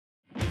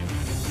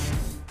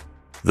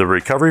The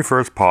Recovery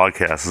First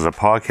podcast is a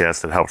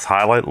podcast that helps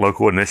highlight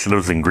local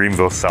initiatives in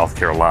Greenville, South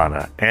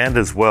Carolina, and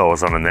as well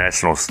as on a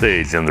national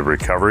stage in the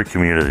recovery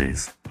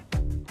communities.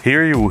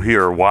 Here you will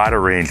hear a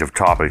wider range of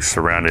topics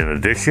surrounding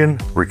addiction,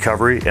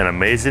 recovery, and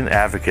amazing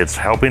advocates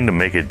helping to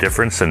make a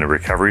difference in the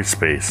recovery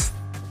space.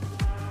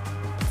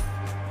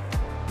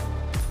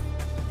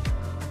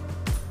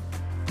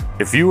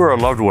 If you or a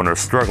loved one are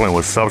struggling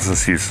with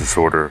substance use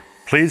disorder,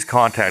 please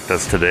contact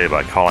us today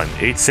by calling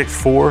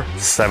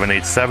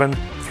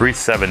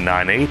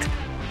 864-787-3798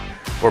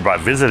 or by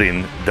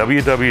visiting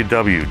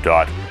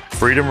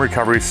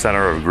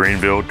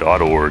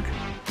www.freedomrecoverycenterofgreenville.org.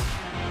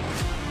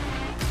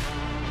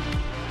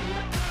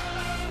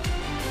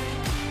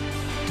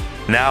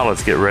 Now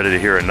let's get ready to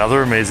hear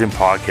another amazing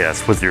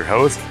podcast with your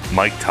host,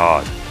 Mike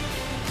Todd.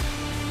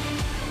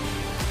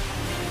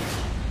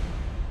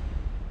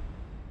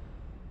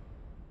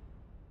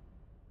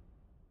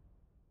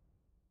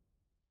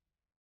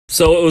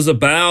 So it was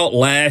about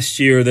last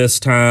year this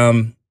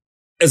time.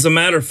 As a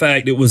matter of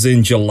fact, it was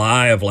in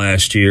July of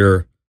last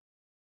year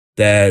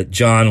that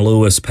John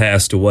Lewis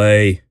passed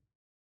away,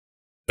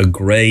 a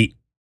great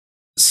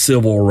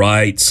civil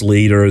rights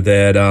leader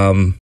that,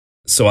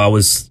 so I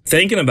was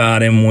thinking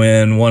about him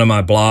when one of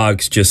my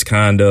blogs just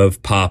kind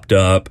of popped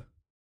up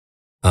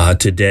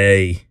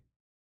today,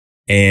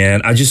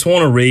 and I just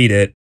want to read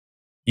it.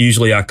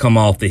 Usually I come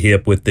off the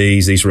hip with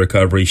these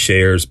recovery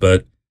shares,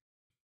 but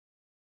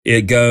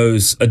it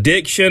goes,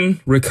 addiction,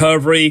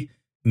 recovery,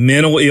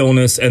 mental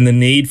illness, and the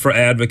need for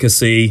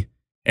advocacy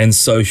and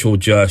social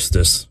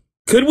justice.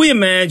 Could we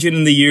imagine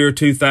in the year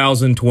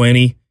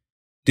 2020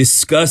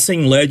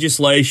 discussing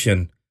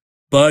legislation,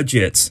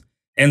 budgets,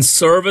 and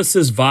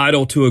services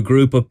vital to a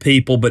group of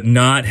people but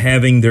not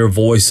having their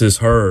voices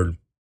heard?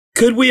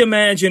 Could we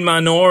imagine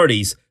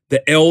minorities,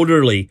 the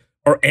elderly,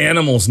 or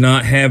animals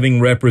not having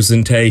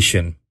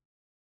representation?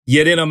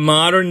 Yet in a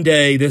modern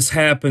day, this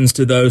happens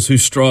to those who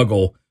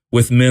struggle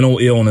with mental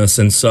illness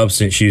and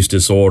substance use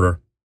disorder.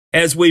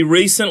 As we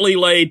recently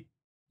laid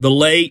the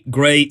late,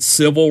 great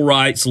civil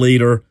rights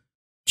leader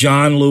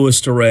John Lewis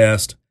to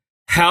rest,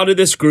 how did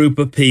this group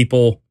of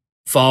people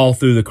fall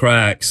through the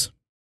cracks?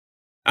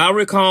 I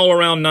recall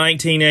around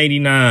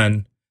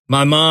 1989,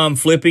 my mom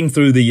flipping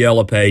through the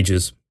yellow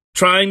pages,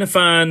 trying to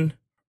find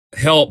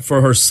help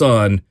for her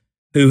son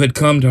who had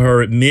come to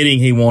her admitting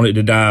he wanted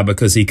to die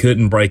because he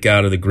couldn't break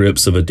out of the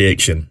grips of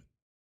addiction.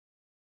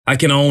 I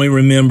can only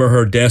remember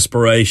her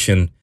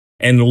desperation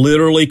and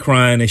literally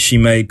crying as she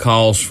made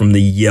calls from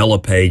the yellow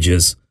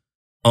pages,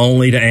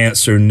 only to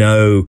answer,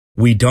 "No,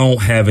 we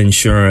don't have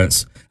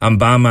insurance. I'm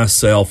by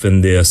myself in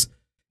this.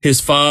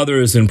 His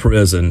father is in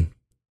prison."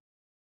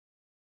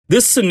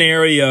 This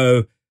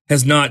scenario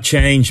has not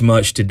changed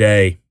much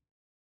today.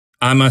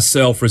 I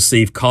myself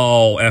receive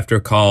call after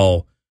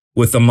call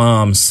with a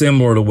mom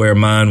similar to where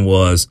mine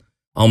was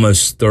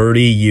almost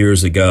 30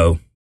 years ago.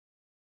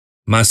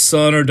 My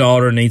son or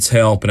daughter needs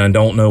help and I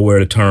don't know where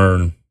to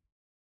turn.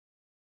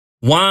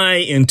 Why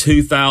in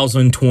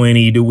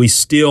 2020 do we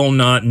still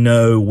not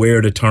know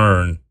where to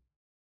turn?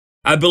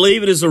 I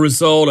believe it is a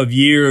result of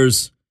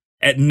years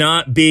at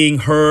not being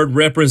heard,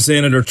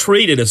 represented, or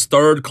treated as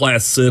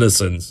third-class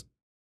citizens.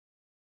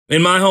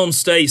 In my home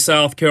state,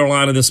 South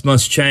Carolina, this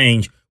must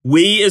change.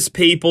 We as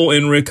people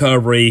in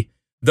recovery,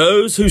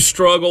 those who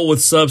struggle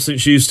with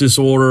substance use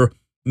disorder,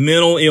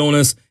 mental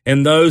illness,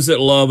 and those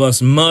that love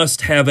us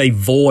must have a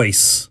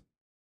voice.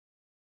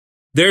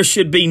 There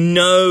should be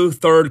no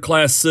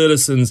third-class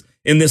citizens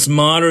in this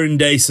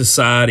modern-day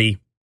society.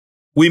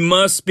 We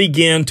must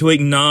begin to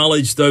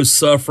acknowledge those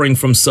suffering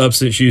from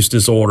substance use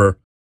disorder,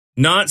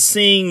 not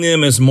seeing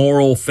them as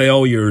moral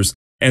failures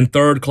and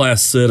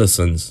third-class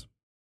citizens.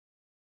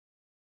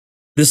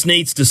 This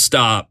needs to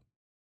stop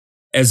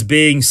as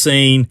being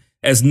seen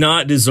as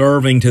not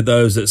deserving to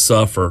those that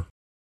suffer.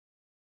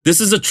 This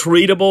is a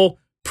treatable,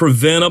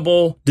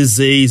 preventable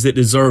disease that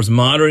deserves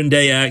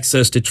modern-day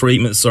access to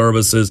treatment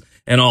services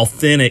and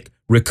authentic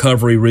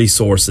recovery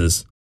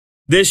resources.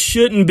 This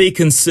shouldn't be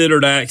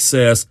considered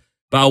access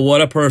by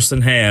what a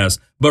person has,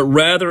 but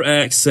rather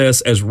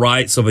access as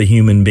rights of a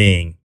human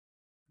being.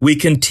 We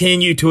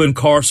continue to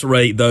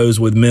incarcerate those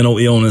with mental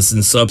illness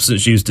and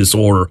substance use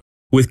disorder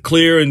with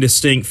clear and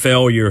distinct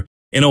failure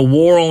in a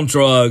war on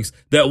drugs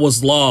that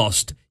was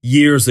lost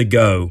years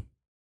ago.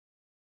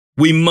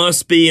 We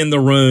must be in the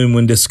room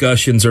when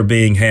discussions are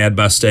being had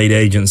by state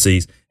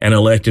agencies and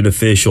elected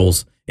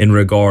officials in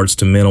regards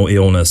to mental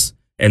illness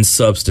and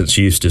substance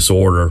use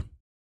disorder.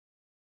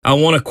 I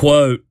want to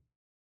quote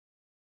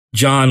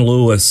John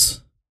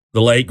Lewis,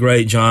 the late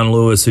great John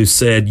Lewis, who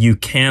said, "You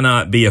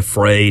cannot be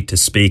afraid to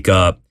speak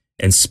up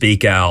and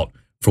speak out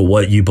for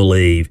what you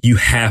believe. You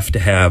have to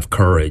have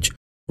courage,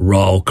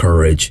 raw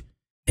courage."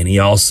 And he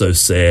also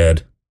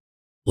said,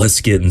 "Let's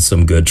get in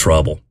some good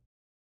trouble."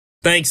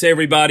 Thanks,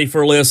 everybody,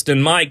 for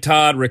listening. Mike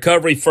Todd,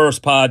 Recovery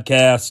First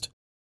Podcast.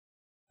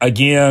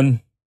 Again,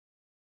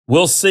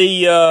 we'll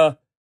see you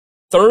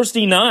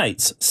Thursday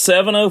nights,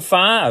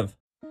 7:05.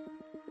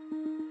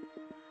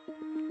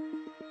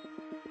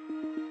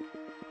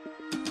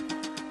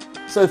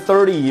 So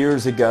 30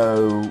 years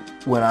ago,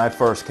 when I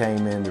first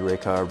came into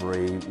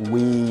recovery,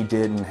 we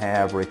didn't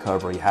have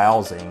recovery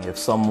housing. If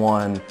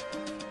someone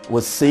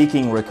was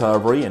seeking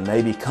recovery and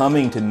maybe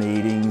coming to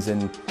meetings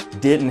and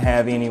didn't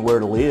have anywhere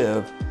to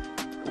live,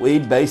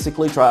 we'd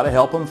basically try to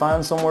help them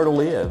find somewhere to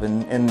live.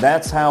 And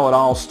that's how it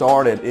all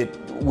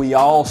started. We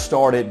all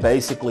started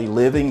basically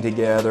living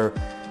together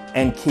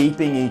and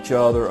keeping each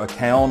other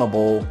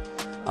accountable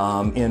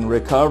in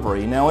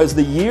recovery. Now, as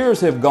the years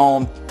have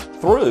gone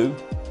through,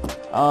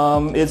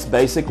 it's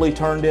basically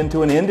turned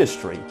into an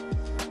industry.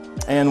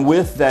 And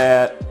with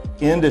that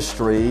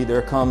industry,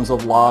 there comes a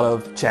lot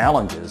of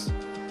challenges.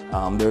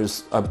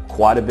 There's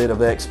quite a bit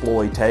of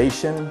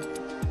exploitation.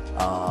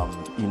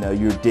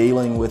 You're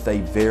dealing with a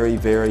very,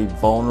 very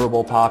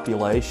vulnerable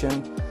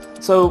population.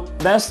 So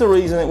that's the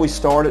reason that we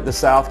started the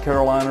South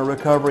Carolina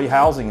Recovery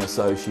Housing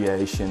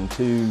Association,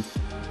 to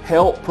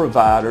help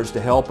providers,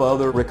 to help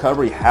other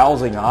recovery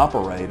housing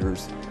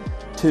operators,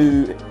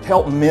 to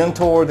help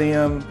mentor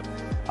them,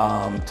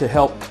 to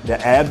help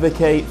to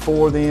advocate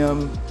for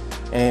them.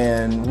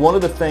 And one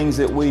of the things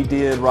that we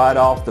did right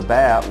off the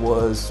bat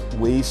was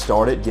we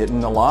started getting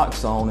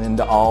naloxone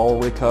into all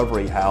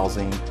recovery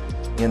housing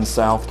in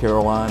South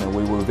Carolina.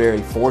 We were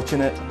very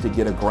fortunate to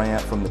get a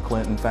grant from the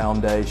Clinton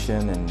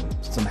Foundation and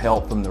some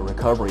help from the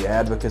Recovery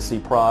Advocacy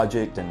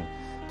Project and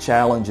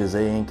Challenges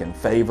Inc. and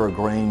Favor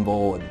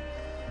Greenville. And,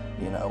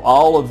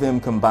 all of them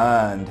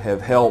combined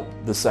have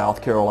helped the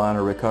South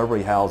Carolina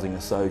Recovery Housing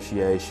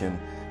Association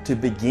to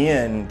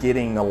begin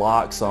getting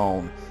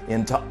naloxone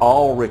into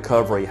all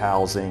recovery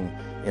housing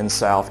in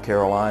South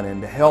Carolina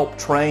and to help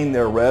train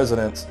their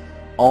residents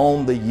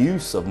on the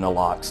use of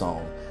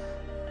naloxone.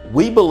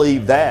 We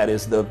believe that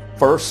is the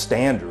first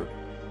standard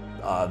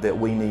that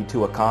we need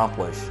to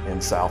accomplish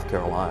in South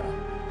Carolina.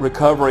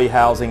 Recovery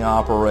housing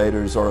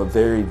operators are a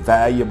very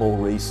valuable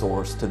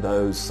resource to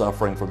those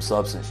suffering from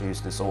substance use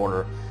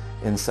disorder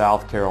in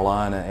South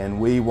Carolina, and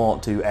we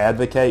want to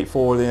advocate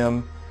for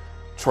them,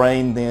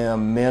 train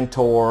them,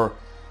 mentor,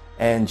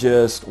 and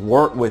just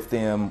work with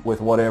them with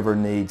whatever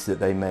needs that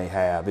they may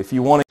have. If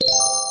you want to